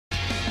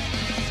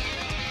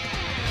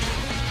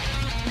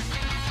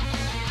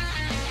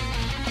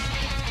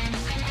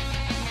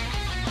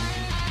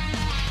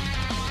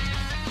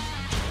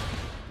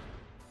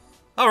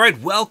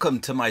Alright, welcome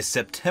to my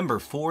September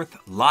 4th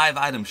live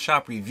item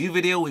shop review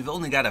video. We've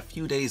only got a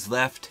few days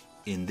left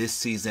in this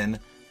season,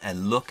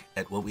 and look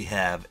at what we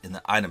have in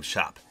the item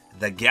shop.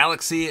 The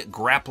Galaxy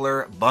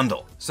Grappler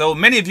Bundle. So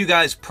many of you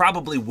guys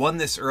probably won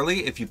this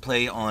early if you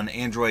play on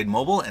Android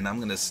mobile, and I'm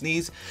gonna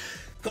sneeze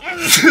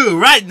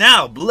right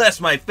now. Bless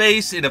my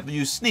face, and if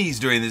you sneeze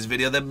during this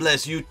video, then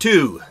bless you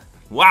too.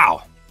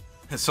 Wow.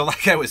 So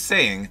like I was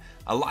saying,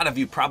 a lot of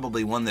you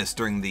probably won this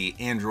during the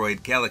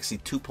Android Galaxy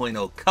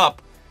 2.0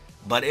 Cup.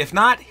 But if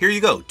not, here you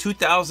go,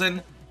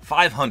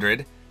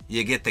 2,500.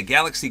 You get the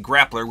Galaxy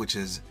Grappler, which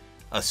is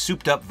a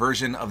souped up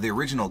version of the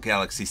original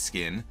Galaxy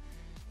skin,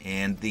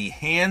 and the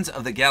Hands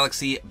of the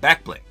Galaxy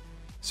backbling.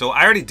 So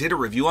I already did a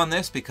review on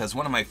this because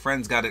one of my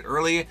friends got it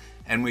early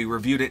and we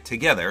reviewed it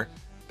together.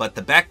 But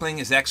the backbling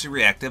is actually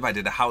reactive. I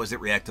did a how is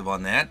it reactive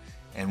on that.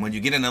 And when you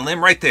get in a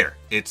limb right there,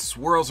 it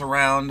swirls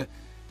around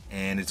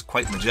and it's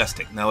quite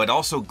majestic. Now it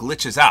also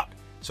glitches out.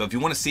 So if you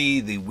want to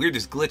see the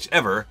weirdest glitch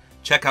ever,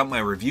 check out my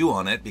review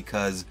on it,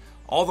 because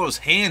all those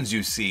hands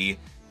you see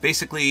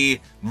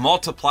basically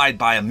multiplied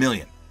by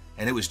 1,000,000.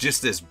 And it was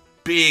just this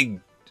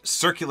big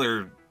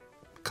circular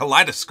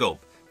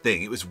kaleidoscope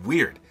thing. It was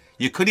weird.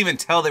 You couldn't even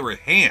tell they were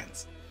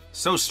hands.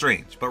 So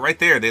strange. But right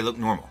there, they look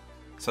normal.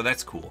 So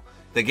that's cool.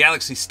 The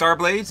Galaxy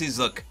Starblades, these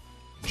look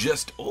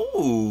just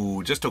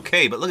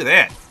okay. But look at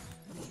that.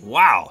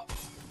 Wow.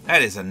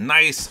 That is a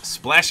nice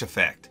splash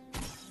effect.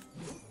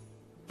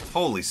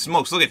 Holy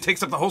smokes. Look, it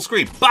takes up the whole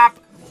screen. Bop!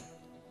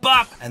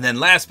 Bop! And then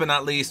last but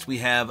not least, we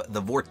have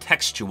the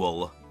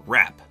Vortextual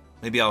wrap.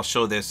 Maybe I'll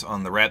show this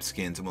on the wrap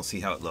skins and we'll see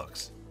how it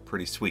looks.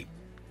 Pretty sweet.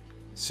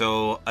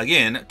 So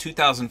again,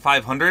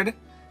 2,500.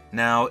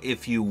 Now,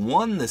 if you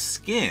won the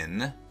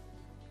skin,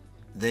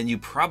 then you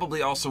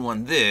probably also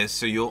won this,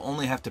 so you'll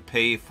only have to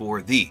pay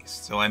for these.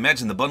 So I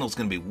imagine the bundle's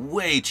going to be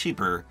way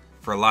cheaper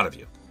for a lot of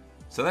you.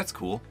 So that's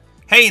cool.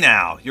 Hey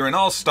now, you're an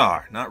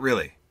all-star. Not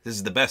really. This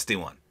is the bestie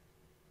one.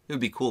 It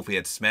would be cool if we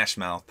had Smash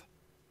Mouth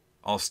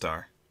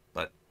all-star.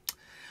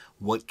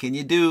 What can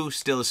you do?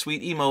 Still a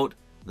sweet emote.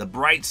 The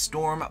Bright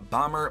Storm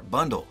Bomber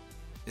Bundle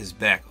is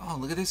back. Oh,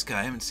 look at this guy.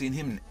 I haven't seen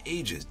him in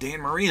ages.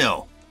 Dan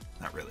Marino.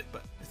 Not really,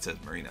 but it says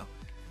Marino.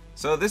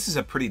 So this is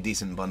a pretty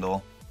decent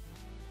bundle.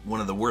 One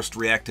of the worst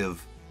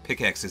reactive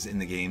pickaxes in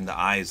the game. The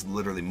eyes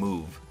literally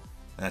move.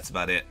 That's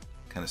about it.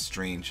 Kind of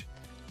strange.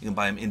 You can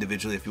buy them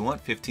individually if you want.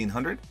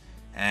 1,500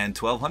 and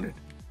 1,200.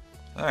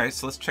 Alright,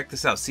 so let's check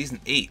this out. Season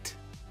 8.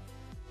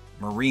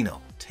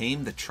 Marino.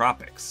 Tame the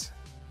Tropics.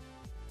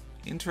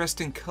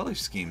 Interesting color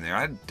scheme there.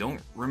 I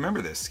don't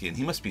remember this skin.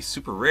 He must be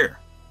super rare.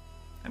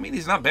 I mean,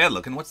 he's not bad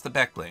looking. What's the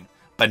back bling?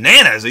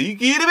 Bananas? Are you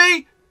kidding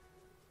me?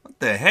 What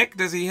the heck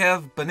does he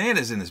have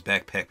bananas in his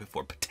backpack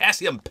before?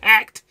 Potassium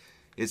packed?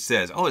 It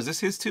says. Oh, is this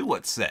his too?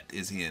 What set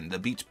is he in? The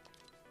Beach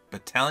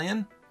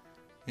Battalion?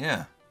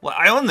 Yeah. Well,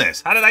 I own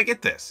this. How did I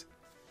get this?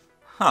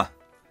 Huh.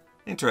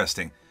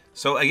 Interesting.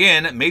 So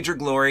again, Major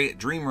Glory,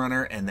 Dream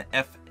Runner, and the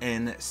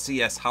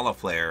FNCS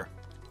Holoflare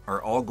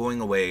are all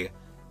going away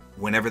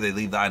whenever they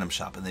leave the item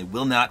shop, and they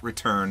will not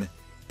return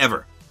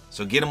ever.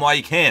 So get them while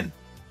you can.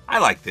 I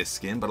like this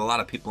skin, but a lot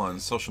of people on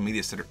social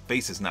media said her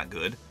face is not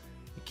good.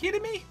 You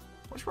kidding me?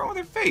 What's wrong with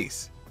her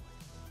face?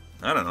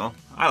 I don't know.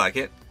 I like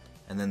it.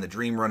 And then the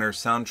Dream Runner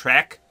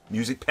soundtrack,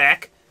 music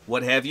pack,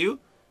 what have you.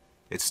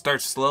 It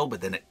starts slow, but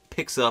then it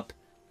picks up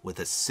with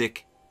a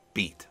sick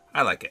beat.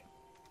 I like it.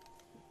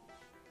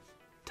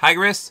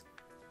 Tigress,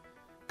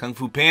 Kung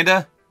Fu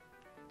Panda,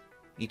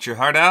 Eat Your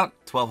Heart Out,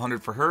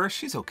 1,200 for her.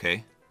 She's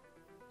okay.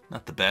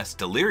 Not the best.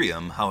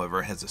 Delirium,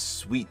 however, has a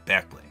sweet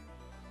backbling.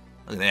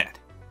 Look at that.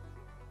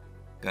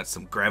 Got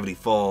some Gravity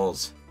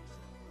Falls,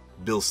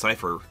 Bill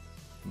Cipher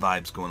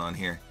vibes going on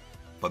here.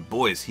 But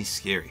boy, is he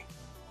scary.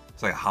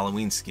 It's like a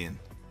Halloween skin.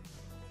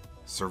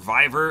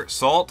 Survivor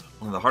Salt,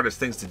 one of the hardest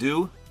things to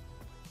do.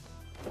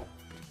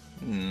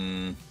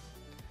 I'm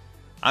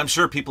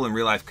sure people in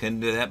real life can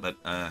do that, but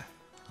I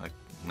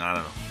don't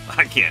know.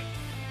 I can't.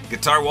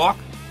 Guitar Walk.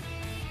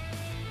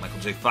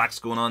 Michael J. Fox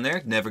going on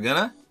there. Never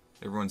Gonna.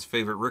 Everyone's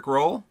favorite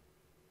Rickroll,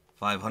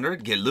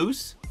 500. Get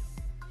Loose.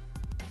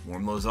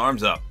 Warm those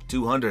arms up,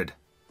 200.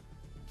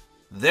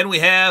 Then we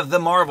have the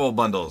Marvel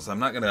bundles. I'm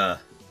not going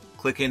to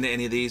click into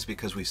any of these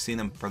because we've seen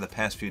them for the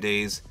past few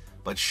days.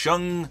 But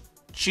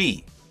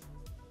Shang-Chi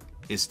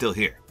is still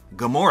here.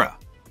 Gamora,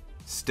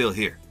 still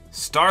here.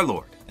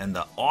 Star-Lord and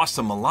the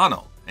awesome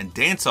Milano and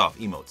Dance-Off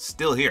emotes,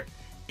 still here.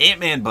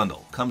 Ant-Man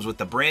bundle comes with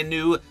the brand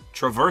new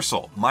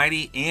Traversal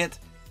Mighty Ant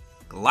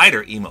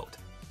Glider emote.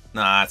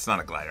 Nah, it's not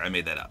a glider. I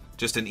made that up.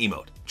 Just an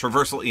emote.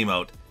 Traversal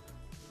emote.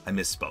 I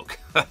misspoke.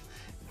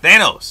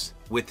 Thanos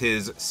with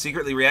his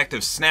secretly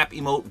reactive snap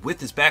emote with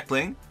his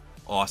backbling.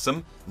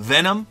 Awesome.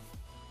 Venom.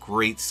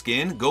 Great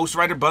skin. Ghost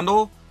Rider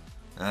bundle.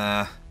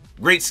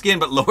 Great skin,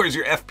 but lowers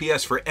your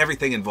FPS for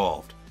everything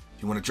involved.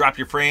 If you want to drop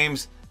your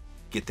frames,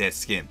 get that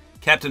skin.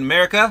 Captain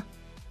America.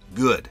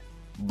 Good.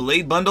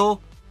 Blade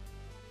bundle.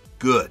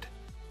 Good.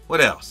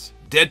 What else?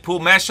 Deadpool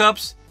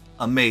mashups.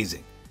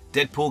 Amazing.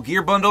 Deadpool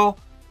gear bundle.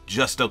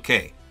 Just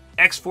okay.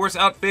 X-Force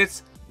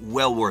outfits,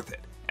 well worth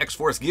it.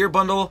 X-Force gear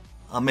bundle,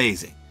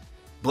 amazing.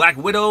 Black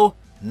Widow,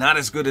 not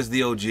as good as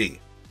the OG.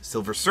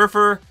 Silver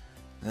Surfer,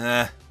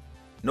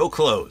 no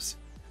clothes.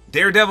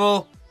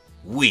 Daredevil,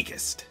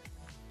 weakest.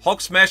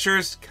 Hulk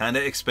Smashers,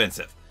 kinda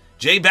expensive.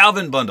 J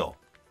Balvin bundle,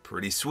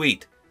 pretty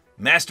sweet.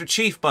 Master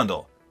Chief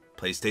bundle,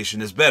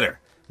 PlayStation is better.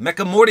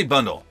 Mecha Morty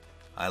bundle,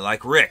 I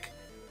like Rick.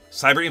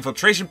 Cyber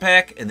Infiltration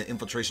pack and the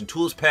Infiltration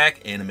Tools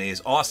pack, anime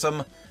is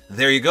awesome.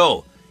 There you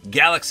go.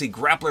 Galaxy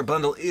Grappler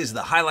bundle is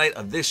the highlight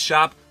of this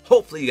shop.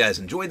 Hopefully you guys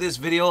enjoyed this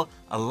video.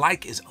 A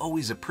like is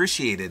always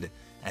appreciated.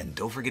 And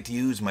don't forget to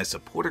use my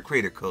supporter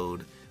creator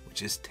code,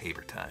 which is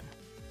tabortime.